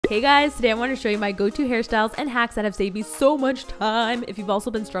Hey guys, today I want to show you my go-to hairstyles and hacks that have saved me so much time. If you've also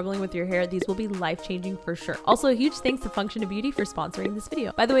been struggling with your hair, these will be life-changing for sure. Also, a huge thanks to Function of Beauty for sponsoring this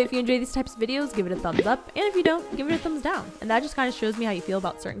video. By the way, if you enjoy these types of videos, give it a thumbs up, and if you don't, give it a thumbs down. And that just kind of shows me how you feel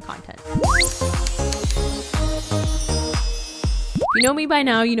about certain content. You know me by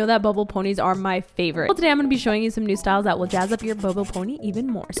now, you know that bubble ponies are my favorite. Well, today I'm going to be showing you some new styles that will jazz up your bubble pony even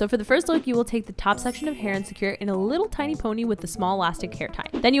more. So for the first look, you will take the top section of hair and secure it in a little tiny pony with a small elastic hair tie.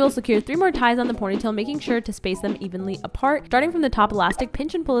 Then you will secure 3 more ties on the ponytail, making sure to space them evenly apart. Starting from the top elastic,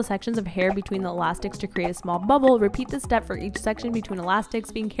 pinch and pull the sections of hair between the elastics to create a small bubble. Repeat this step for each section between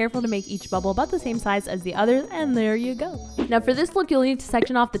elastics, being careful to make each bubble about the same size as the others, and there you go. Now for this look, you'll need to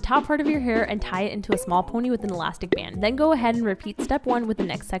section off the top part of your hair and tie it into a small pony with an elastic band. Then go ahead and repeat step 1 with the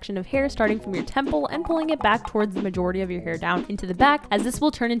next section of hair, starting from your temple and pulling it back towards the majority of your hair down into the back, as this will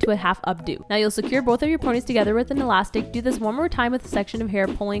turn into a half updo. Now you'll secure both of your ponies together with an elastic. Do this one more time with a section of hair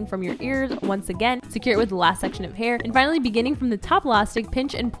pulling from your ears. Once again, secure it with the last section of hair. And finally, beginning from the top elastic,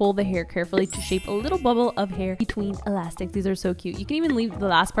 pinch and pull the hair carefully to shape a little bubble of hair between elastics. These are so cute. You can even leave the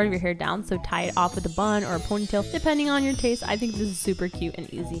last part of your hair down, so tie it off with a bun or a ponytail, depending on your taste. I think this is super cute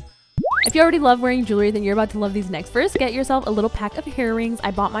and easy. If you already love wearing jewelry, then you're about to love these next. First, get yourself a little pack of hair rings. I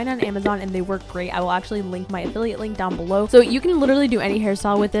bought mine on Amazon and they work great. I will actually link my affiliate link down below. So you can literally do any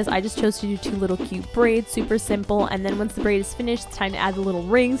hairstyle with this. I just chose to do 2 little cute braids, super simple. And then once the braid is finished, it's time to add the little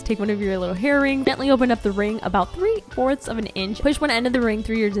rings. Take one of your little hair rings, gently open up the ring about 3/4 of an inch. Push one end of the ring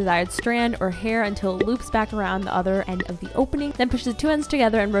through your desired strand or hair until it loops back around the other end of the opening. Then push the 2 ends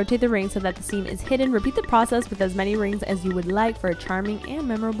together and rotate the ring so that the seam is hidden. Repeat the process with as many rings as you would like for a charming and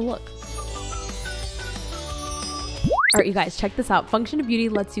memorable look. Alright you guys, check this out. Function of Beauty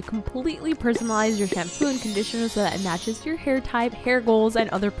lets you completely personalize your shampoo and conditioner so that it matches your hair type, hair goals, and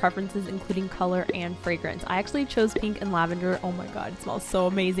other preferences, including color and fragrance. I actually chose pink and lavender. Oh my god, it smells so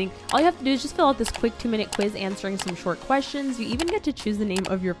amazing. All you have to do is just fill out this quick 2-minute quiz answering some short questions. You even get to choose the name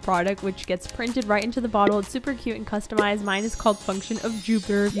of your product, which gets printed right into the bottle. It's super cute and customized. Mine is called Function of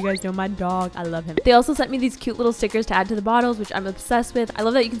Jupiter. You guys know my dog. I love him. They also sent me these cute little stickers to add to the bottles, which I'm obsessed with. I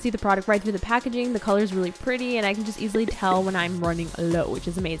love that you can see the product right through the packaging. The color is really pretty, and I can just easily tell when I'm running low, which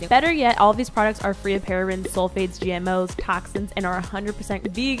is amazing. Better yet, all of these products are free of parabens, sulfates, GMOs, toxins, and are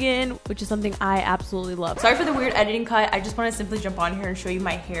 100% vegan, which is something I absolutely love. Sorry for the weird editing cut. I just want to simply jump on here and show you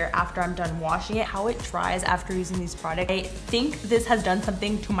my hair after I'm done washing it, how it dries after using these products. I think this has done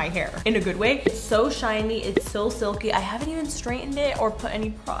something to my hair in a good way. It's so shiny, it's so silky. I haven't even straightened it or put any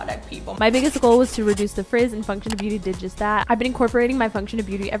product, people. My biggest goal was to reduce the frizz, and Function of Beauty did just that. I've been incorporating my Function of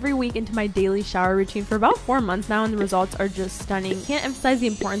Beauty every week into my daily shower routine for about 4 months now, and the results are just stunning. Can't emphasize the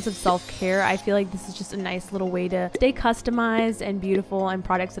importance of self-care. I feel like this is just a nice little way to stay customized and beautiful, and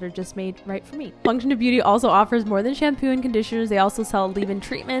products that are just made right for me. Function of Beauty also offers more than shampoo and conditioners. They also sell leave-in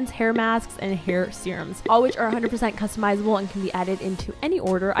treatments, hair masks, and hair serums, all which are 100% customizable and can be added into any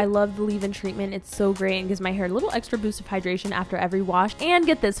order. I love the leave-in treatment. It's so great and gives my hair a little extra boost of hydration after every wash. And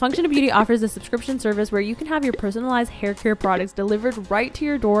get this, Function of Beauty offers a subscription service where you can have your personalized hair care products delivered right to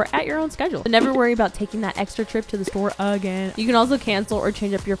your door at your own schedule. So never worry about taking that extra trip to the store again. You can also cancel or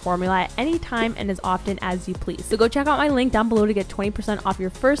change up your formula at any time and as often as you please. So go check out my link down below to get 20% off your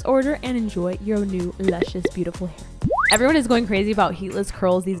first order and enjoy your new luscious, beautiful hair. Everyone is going crazy about heatless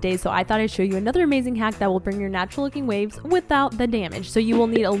curls these days, so I thought I'd show you another amazing hack that will bring your natural looking waves without the damage. So you will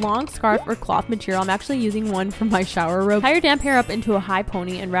need a long scarf or cloth material. I'm actually using one from my shower robe. Tie your damp hair up into a high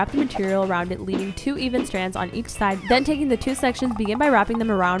pony and wrap the material around it, leaving 2 even strands on each side. Then taking the 2 sections, begin by wrapping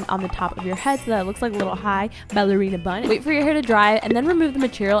them around on the top of your head so that it looks like a little high ballerina bun. Wait for your hair to dry and then remove the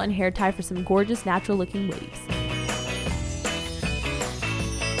material and hair tie for some gorgeous natural looking waves.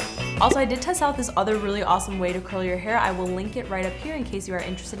 Also, I did test out this other really awesome way to curl your hair. I will link it right up here in case you are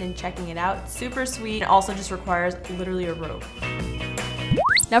interested in checking it out. It's super sweet. It also just requires literally a robe.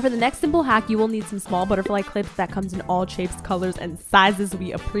 Now for the next simple hack, you will need some small butterfly clips that comes in all shapes, colors, and sizes.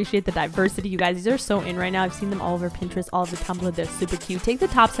 We appreciate the diversity, you guys. These are so in right now. I've seen them all over Pinterest, all over Tumblr. They're super cute. Take the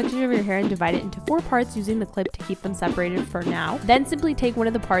top section of your hair and divide it into 4 parts using the clip to keep them separated for now. Then simply take one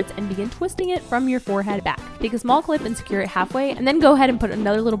of the parts and begin twisting it from your forehead back. Take a small clip and secure it halfway, and then go ahead and put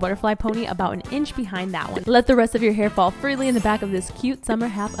another little butterfly pony about 1 inch behind that one. Let the rest of your hair fall freely in the back of this cute summer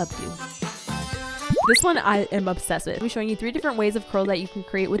half updo. This one I am obsessed with. I'm showing you 3 different ways of curl that you can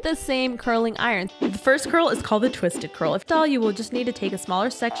create with the same curling iron. The first curl is called the twisted curl. If all, you will just need to take a smaller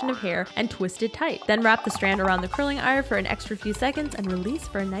section of hair and twist it tight. Then wrap the strand around the curling iron for an extra few seconds and release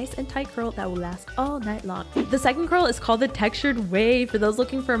for a nice and tight curl that will last all night long. The second curl is called the textured wave. For those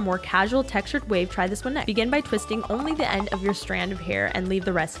looking for a more casual textured wave, try this one next. Begin by twisting only the end of your strand of hair and leave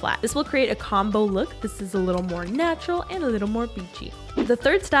the rest flat. This will create a combo look. This is a little more natural and a little more beachy. The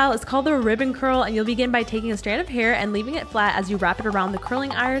third style is called the ribbon curl, and you'll begin by taking a strand of hair and leaving it flat as you wrap it around the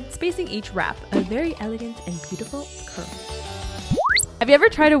curling iron, spacing each wrap. A very elegant and beautiful curl. Have you ever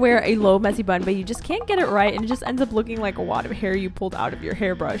tried to wear a low messy bun but you just can't get it right and it just ends up looking like a wad of hair you pulled out of your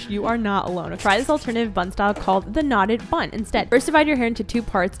hairbrush? You are not alone. Try this alternative bun style called the knotted bun instead. First, divide your hair into 2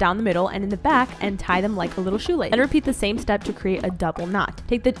 parts down the middle and in the back and tie them like a little shoelace. Then repeat the same step to create a double knot.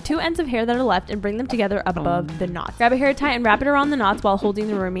 Take the 2 ends of hair that are left and bring them together above the knot. Grab a hair tie and wrap it around the knots while holding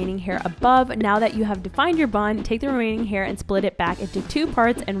the remaining hair above. Now that you have defined your bun, take the remaining hair and split it back into 2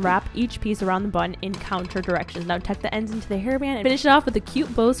 parts and wrap each piece around the bun in counter directions. Now tuck the ends into the hairband and finish it off with a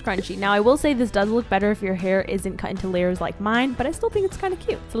cute bow scrunchie. Now I will say this does look better if your hair isn't cut into layers like mine, but I still think it's kind of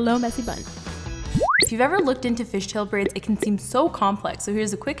cute. It's a low messy bun. If you've ever looked into fishtail braids, it can seem so complex, so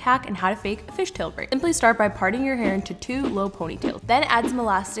here's a quick hack on how to fake a fishtail braid. Simply start by parting your hair into 2 low ponytails. Then add some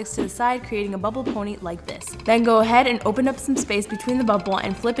elastics to the side, creating a bubble pony like this. Then go ahead and open up some space between the bubble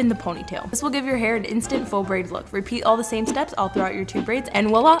and flip in the ponytail. This will give your hair an instant full braid look. Repeat all the same steps all throughout your 2 braids, and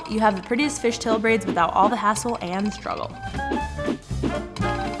voila, you have the prettiest fishtail braids without all the hassle and struggle.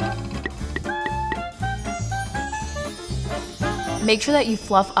 Make sure that you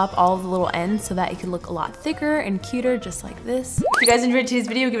fluff up all of the little ends so that it can look a lot thicker and cuter, just like this. If you guys enjoyed today's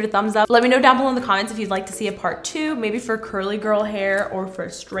video, give it a thumbs up. Let me know down below in the comments if you'd like to see a part 2, maybe for curly girl hair or for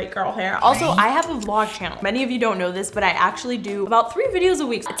straight girl hair. Also, I have a vlog channel. Many of you don't know this, but I actually do about 3 videos a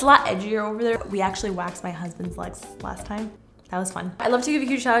week. It's a lot edgier over there. We actually waxed my husband's legs last time. That was fun. I'd love to give a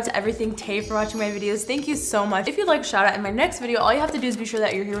huge shout out to Everything Tay for watching my videos. Thank you so much. If you'd like a shout out in my next video, all you have to do is be sure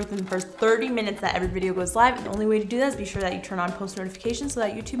that you're here within the first 30 minutes that every video goes live. And the only way to do that is be sure that you turn on post notifications so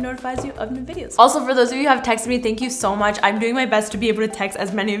that YouTube notifies you of new videos. Also, for those of you who have texted me, thank you so much. I'm doing my best to be able to text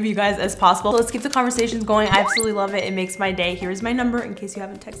as many of you guys as possible. So let's keep the conversations going. I absolutely love it. It makes my day. Here's my number in case you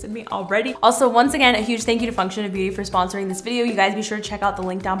haven't texted me already. Also, once again, a huge thank you to Function of Beauty for sponsoring this video. You guys be sure to check out the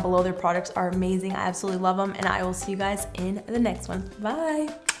link down below. Their products are amazing. I absolutely love them. And I will see you guys in the next one.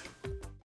 Bye.